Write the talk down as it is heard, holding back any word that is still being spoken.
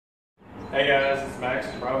Hey guys, it's Max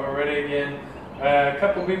from Bravo Ready again. A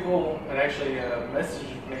couple people had actually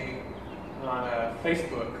messaged me on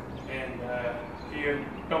Facebook, and if you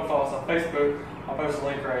don't follow us on Facebook, I'll post a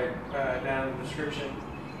link right down in the description.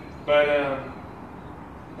 But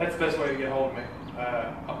that's the best way to get a hold of me.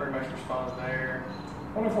 I'll pretty much respond there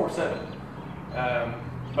 24/7.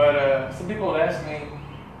 But some people had asked me,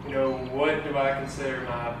 what do I consider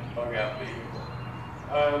my bug-out vehicle?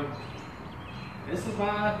 This is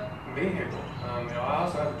my vehicle. I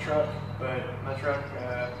also have a truck, but my truck,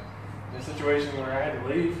 in a situation where I had to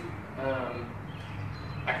leave,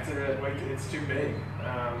 I consider that it's too big.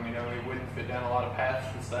 It wouldn't fit down a lot of paths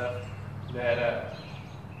and stuff that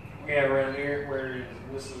we have around here, where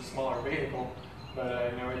this is a smaller vehicle,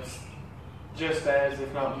 but it's just as,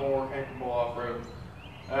 if not more, capable off-road.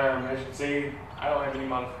 As you can see, I don't have any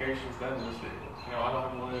modifications done to this vehicle. I don't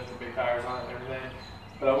have the lift, the big tires on it and everything.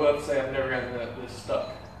 But I will have to say I've never gotten this stuck.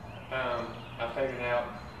 I've taken out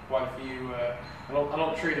quite a few. I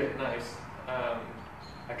don't treat it nice. I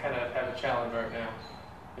kind of have a challenge right now,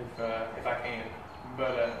 if I can.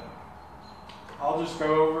 But I'll just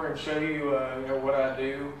go over and show you, what I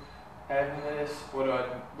do having this, what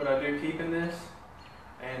I do keeping this,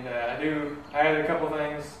 and I added a couple of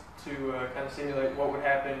things to kind of simulate what would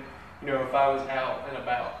happen, if I was out and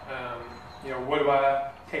about. What do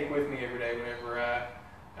I take with me every day whenever I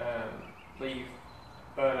leave.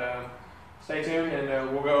 But stay tuned,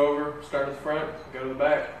 and we'll go over, start at the front, go to the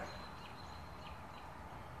back.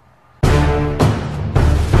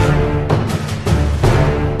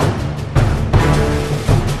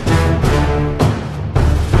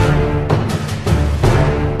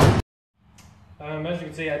 As you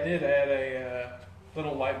can see, I did add a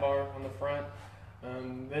little light bar on the front.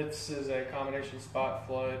 This is a combination spot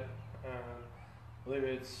flood. I believe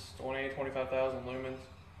it's 25,000 lumens.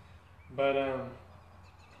 But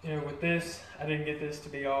with this, I didn't get this to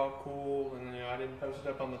be all cool, and I didn't post it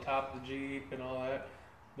up on the top of the Jeep and all that.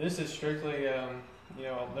 This is strictly,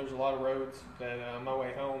 there's a lot of roads that on my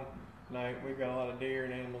way home tonight, we've got a lot of deer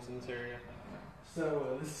and animals in this area.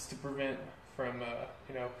 So this is to prevent from,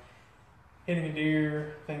 hitting a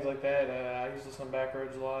deer, things like that. I use this on back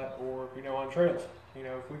roads a lot, or on trails.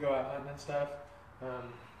 If we go out hunting and stuff,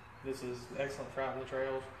 this is excellent for out on the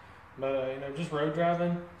trails. But just road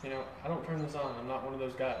driving, I don't turn this on. I'm not one of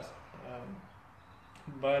those guys.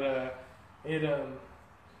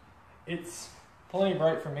 It's plenty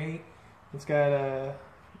bright for me. It's got a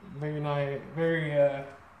very nice, very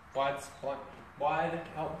wide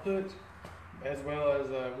output, as well as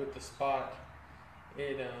with the spot,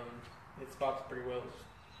 it spots pretty well.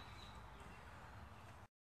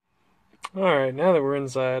 All right, now that we're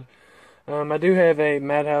inside, I do have a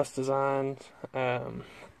Madhouse designed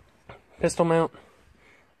pistol mount.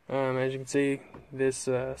 As you can see, this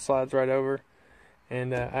slides right over,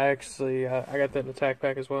 and I got that in the tack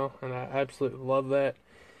pack as well, and I absolutely love that.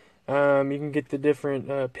 You can get the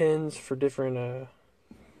different pins for different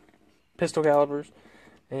pistol calibers,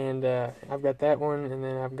 and I've got that one, and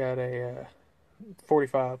then I've got a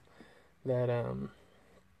 45 that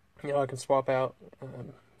I can swap out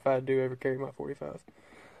if I do ever carry my 45.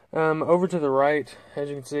 Over to the right, as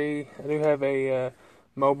you can see, I do have a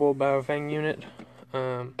mobile b.o.b unit.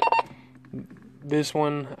 This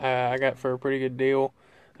one I got for a pretty good deal.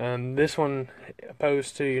 This one,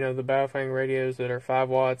 opposed to the b.o.b radios that are 5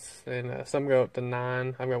 watts, and some go up to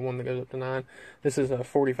 9. I've got one that goes up to 9. This is a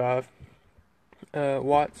 45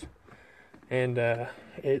 watts, and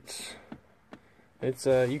it's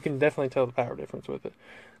you can definitely tell the power difference with it.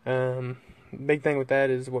 Big thing with that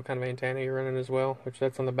is what kind of antenna you're running as well, which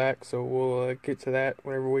that's on the back, so we'll get to that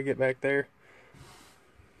whenever we get back there.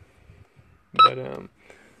 But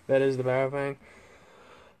that is the b.o.b.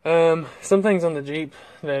 Some things on the Jeep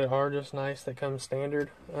that are just nice that come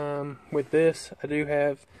standard. With this, I do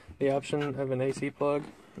have the option of an AC plug.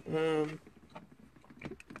 It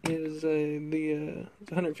is the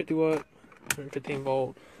 150 watt, 115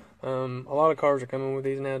 volt. A lot of cars are coming with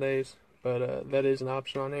these nowadays, but that is an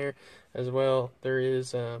option on there as well. There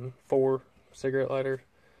is 4 cigarette lighter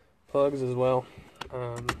plugs as well.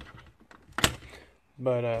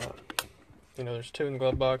 There's 2 in the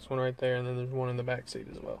glove box, one right there, and then there's one in the back seat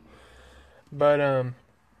as well. But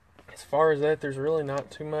as far as that, there's really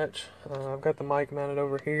not too much. I've got the mic mounted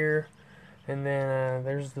over here, and then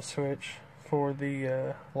there's the switch for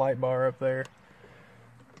the light bar up there.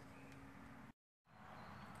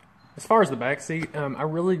 As far as the back seat, I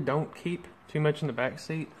really don't keep too much in the back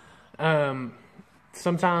seat.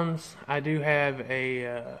 Sometimes I do have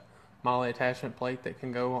a MOLLE attachment plate that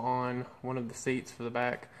can go on one of the seats for the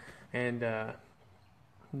back, and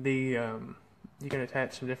the You can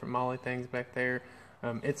attach some different MOLLE things back there.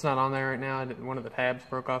 It's not on there right now. One of the tabs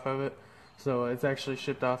broke off of it, so it's actually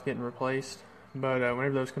shipped off getting replaced. But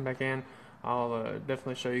whenever those come back in, I'll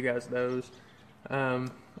definitely show you guys those.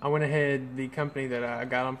 I went ahead, the company that I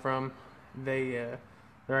got them from, they're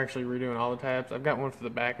actually redoing all the tabs. I've got one for the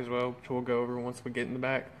back as well, which we'll go over once we get in the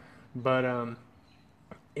back. But I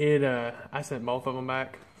sent both of them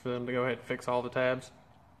back for them to go ahead and fix all the tabs,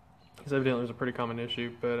 because evidently it was a pretty common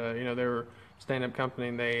issue. But you know, they were a stand-up company,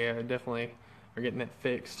 and they definitely are getting that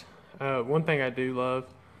fixed. One thing I do love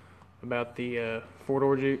about the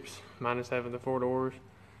four-door Jeeps, minus having the 4 doors,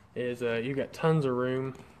 is you got tons of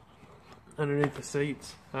room underneath the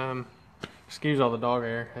seats. Excuse all the dog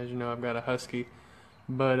hair, as you know I've got a husky,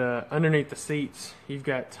 but underneath the seats you've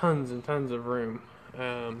got tons and tons of room.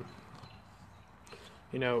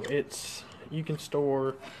 You know, you can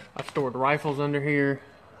store, I've stored rifles under here.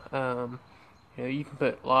 You know, you can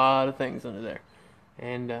put a lot of things under there,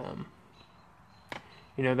 and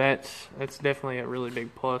you know, that's definitely a really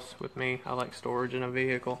big plus with me. I like storage in a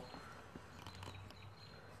vehicle.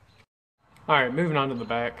 Alright, moving on to the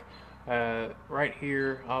back. Right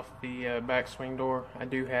here off the back swing door, I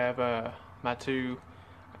do have my 2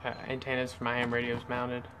 antennas for my ham radios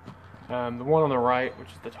mounted. The one on the right, which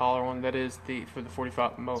is the taller one, that is for the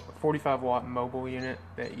 45 watt mobile unit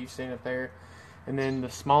that you've seen up there. And then the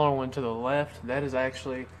smaller one to the left, that is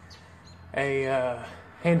actually a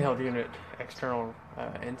handheld unit external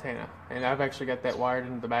antenna. And I've actually got that wired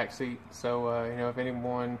into the back seat. So, you know, if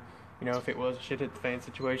anyone, you know, if it was a shit hit the fan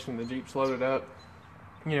situation, the Jeep's loaded up,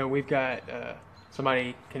 you know, we've got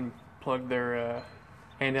somebody can plug their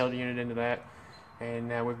handheld unit into that, and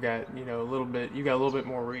now we've got, you know, you got a little bit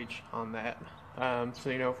more reach on that. So,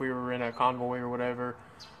 you know, if we were in a convoy or whatever,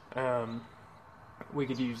 we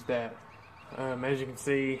could use that. As you can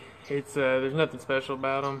see, it's there's nothing special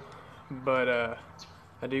about them, but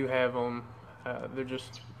I do have them. They're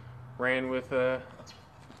just ran with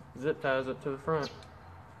zip ties up to the front.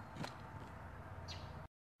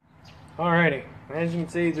 Alrighty, as you can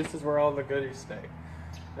see, this is where all the goodies stay.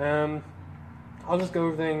 I'll just go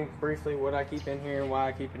over everything briefly, what I keep in here and why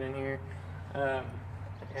I keep it in here,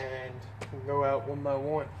 and go out one by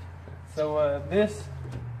one. So this,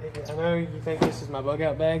 I know you think this is my bug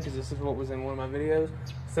out bag because this is what was in one of my videos.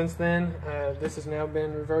 Since then, this has now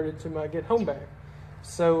been reverted to my get home bag.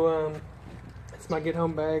 So it's my get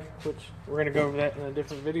home bag, which we're going to go over that in a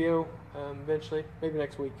different video eventually, maybe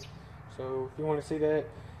next week. So if you want to see that,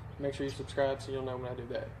 make sure you subscribe so you'll know when I do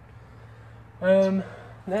that.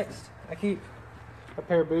 Next, I keep a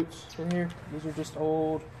pair of boots in here. These are just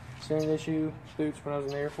old standard issue boots when I was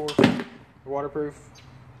in the Air Force. They're waterproof.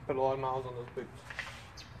 Put a lot of miles on those boots.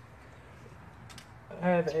 I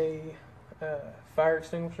have a fire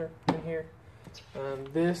extinguisher in here.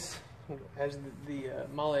 This, as the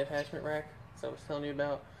MOLLE attachment rack, as I was telling you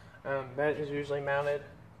about, that is usually mounted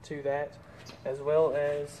to that, as well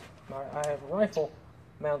as I have rifle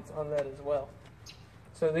mounts on that as well.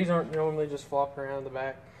 So these aren't normally just flopping around the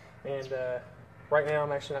back, and right now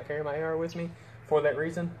I'm actually not carrying my AR with me for that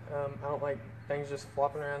reason. I don't like things just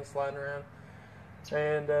flopping around, sliding around,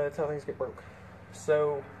 and that's how things get broke.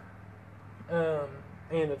 So, and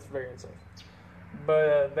it's very unsafe.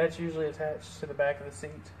 But that's usually attached to the back of the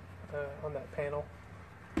seat on that panel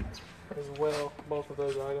as well, both of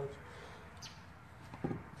those items.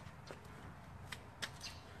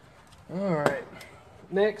 Alright,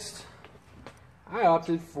 next, I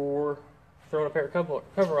opted for throwing a pair of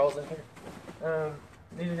coveralls in here.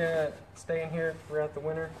 These are going to stay in here throughout the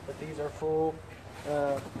winter, but these are full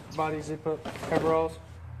body zip-up coveralls.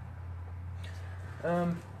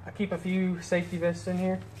 I keep a few safety vests in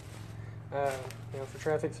here, you know, for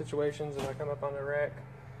traffic situations if I come up on the rack.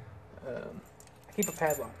 I keep a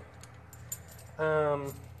padlock.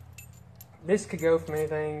 This could go from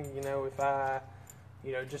anything, you know, if I,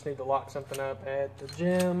 you know, just need to lock something up at the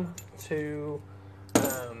gym to,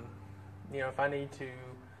 you know, if I need to,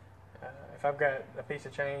 if I've got a piece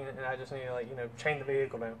of chain and I just need to, like, you know, chain the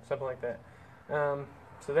vehicle down, something like that.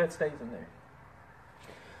 So that stays in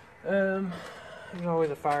there. There's always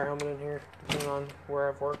a fire helmet in here, depending on where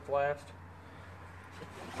I've worked last.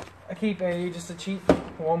 I keep just a cheap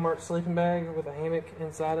Walmart sleeping bag with a hammock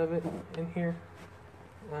inside of it in here.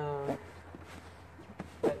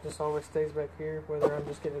 That just always stays back here, whether I'm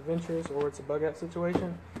just getting adventurous or it's a bug out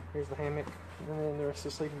situation. Here's the hammock, and then the rest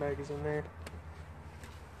of the sleeping bag is in there.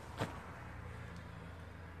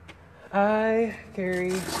 I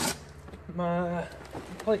carry my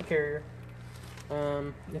plate carrier.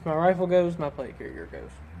 If my rifle goes, my plate carrier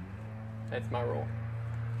goes. That's my rule.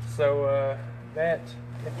 So that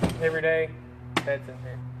every day, that's in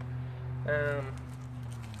here. There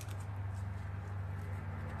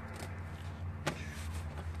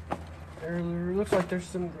looks like there's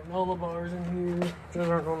some granola bars in here. Those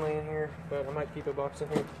aren't normally in here, but I might keep a box in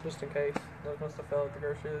here just in case. Those must have fell at the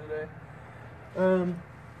grocery the other day.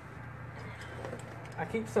 I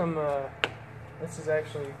keep some, this is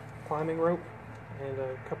actually climbing rope and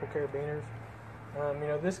a couple carabiners. You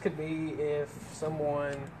know, this could be if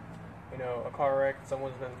someone, you know, a car wreck,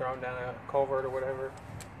 someone's been thrown down a culvert or whatever.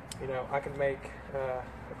 You know, I could make,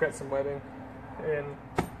 I've got some webbing in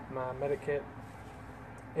my medic kit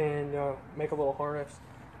and make a little harness,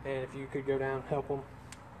 and if you could go down, help them.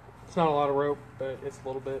 It's not a lot of rope, but it's a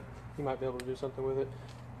little bit. You might be able to do something with it.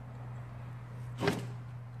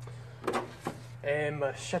 And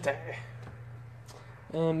machete.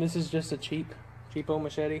 This is just a cheapo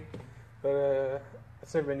machete, but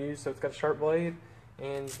it's never been used, so it's got a sharp blade,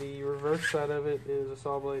 and the reverse side of it is a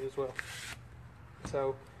saw blade as well.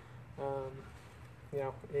 So, you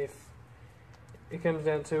know, if it comes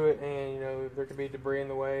down to it, and you know there could be debris in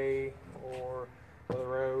the way or the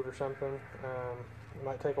road or something, it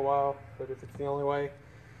might take a while, but if it's the only way,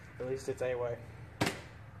 at least it's a way.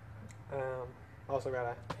 Also got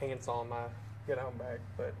a handsaw in my get home bag,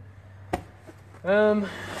 but and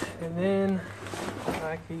then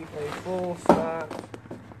I keep a full stock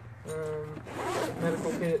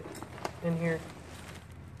medical kit in here.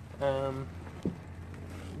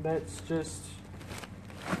 That's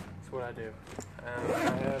what I do. I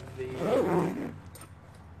have the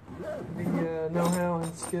know-how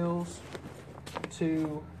and skills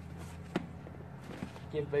to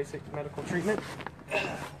give basic medical treatment,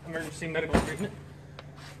 emergency medical treatment.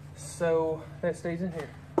 So that stays in here.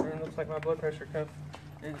 And it looks like my blood pressure cuff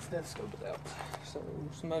and stethoscope is out. So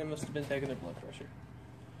somebody must have been taking their blood pressure.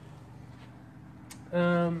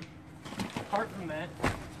 Apart from that,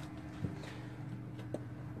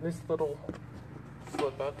 this little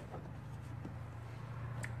slip up.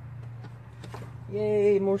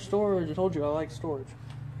 Yay, more storage. I told you I like storage.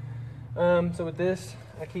 So with this,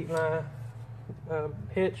 I keep my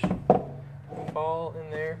hitch and ball in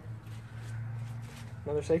there.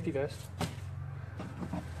 Another safety vest.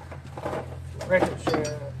 Record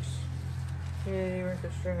straps. Yay,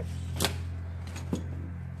 record straps.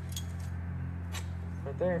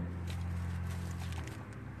 Right there.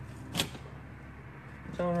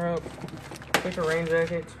 Towing rope, quick a rain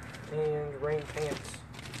jacket, and rain pants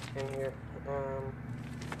in here.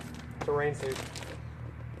 It's a rain suit.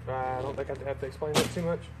 I don't think I have to explain that too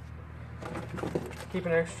much. Keep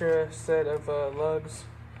an extra set of lugs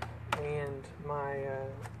and my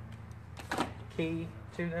key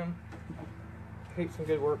to them. Keep some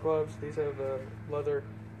good work gloves. These have leather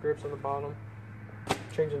grips on the bottom.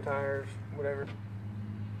 Changing tires, whatever.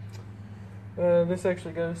 This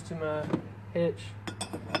actually goes to my hitch.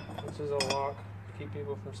 This is a lock to keep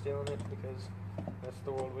people from stealing it because that's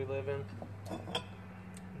the world we live in.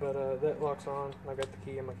 But that locks on. I got the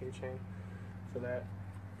key in my keychain for that.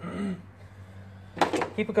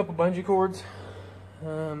 Keep a couple bungee cords.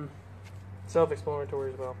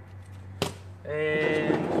 Self-explanatory as well.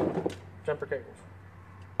 And jumper cables.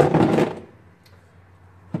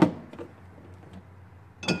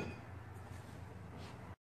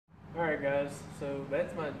 Alright guys, so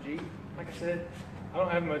that's my Jeep. Like I said, I don't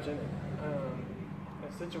have much in it.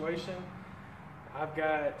 The situation, I've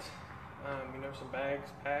got you know, some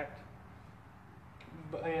bags packed,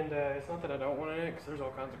 and it's not that I don't want it in it, because there's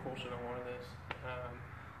all kinds of cool shit I want in this.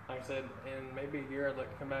 Like I said, in maybe a year I'd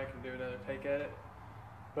like to come back and do another take at it,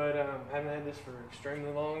 but I haven't had this for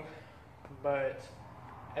extremely long. But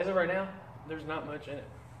as of right now, there's not much in it.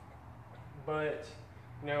 But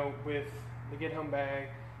you know, with the get home bag,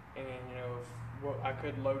 and you know, what I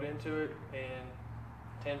could load into it in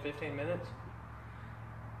 10-15 minutes,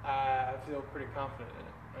 I feel pretty confident in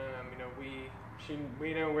it. You know,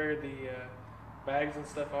 we know where the bags and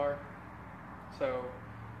stuff are, so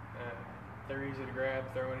they're easy to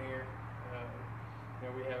grab, throw in here. You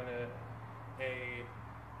know, we have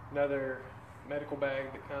another medical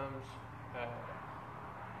bag that comes,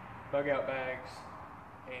 Bugout bags,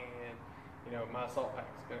 and you know, my assault pack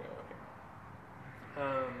is going to go in here.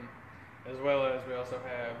 As well as we also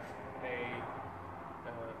have a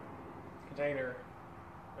container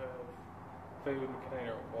of food and a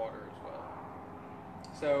container of water as well.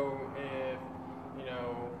 So if, you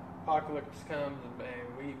know, apocalypse comes and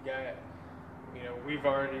we've got, you know,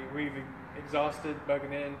 we've exhausted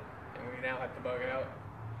bugging in and we now have to bug out,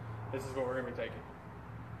 this is what we're going to be taking.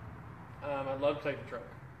 I'd love to take the truck.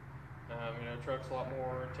 You know, truck's a lot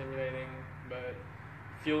more intimidating, but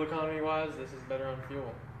fuel economy wise, this is better on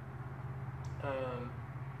fuel.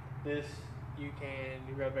 This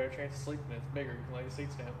you've got a better chance of sleeping. It's bigger. You can lay the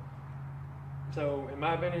seats down. So, in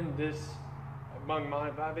my opinion, among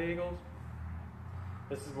my vehicles,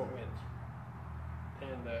 this is what wins.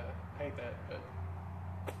 And I hate that,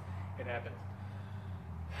 but it happens.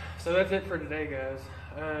 So that's it for today, guys.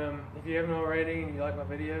 If you haven't already and you like my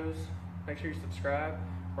videos, make sure you subscribe.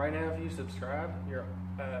 Right now, if you subscribe, we're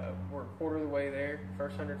a quarter of the way there.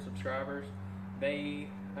 First 100 subscribers, they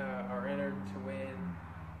are entered to win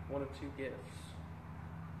one of 2 gifts.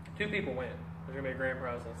 2 people win. There's going to be a grand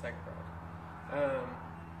prize and a second prize.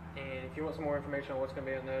 And if you want some more information on what's going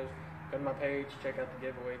to be on those, go to my page, check out the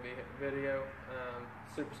giveaway video.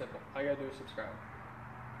 Super simple. All you got to do is subscribe.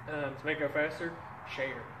 To make it go faster,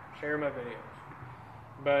 share my videos.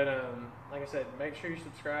 But like I said, make sure you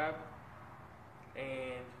subscribe,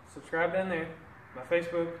 and subscribe down there. My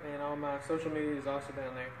Facebook and all my social media is also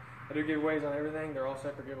down there. I do giveaways on everything. They're all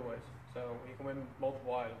separate giveaways, so you can win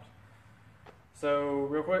multiple items. So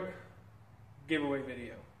real quick, giveaway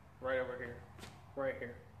video right over here, right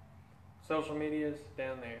here. Social medias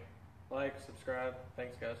down there. Like, subscribe.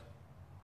 Thanks, guys.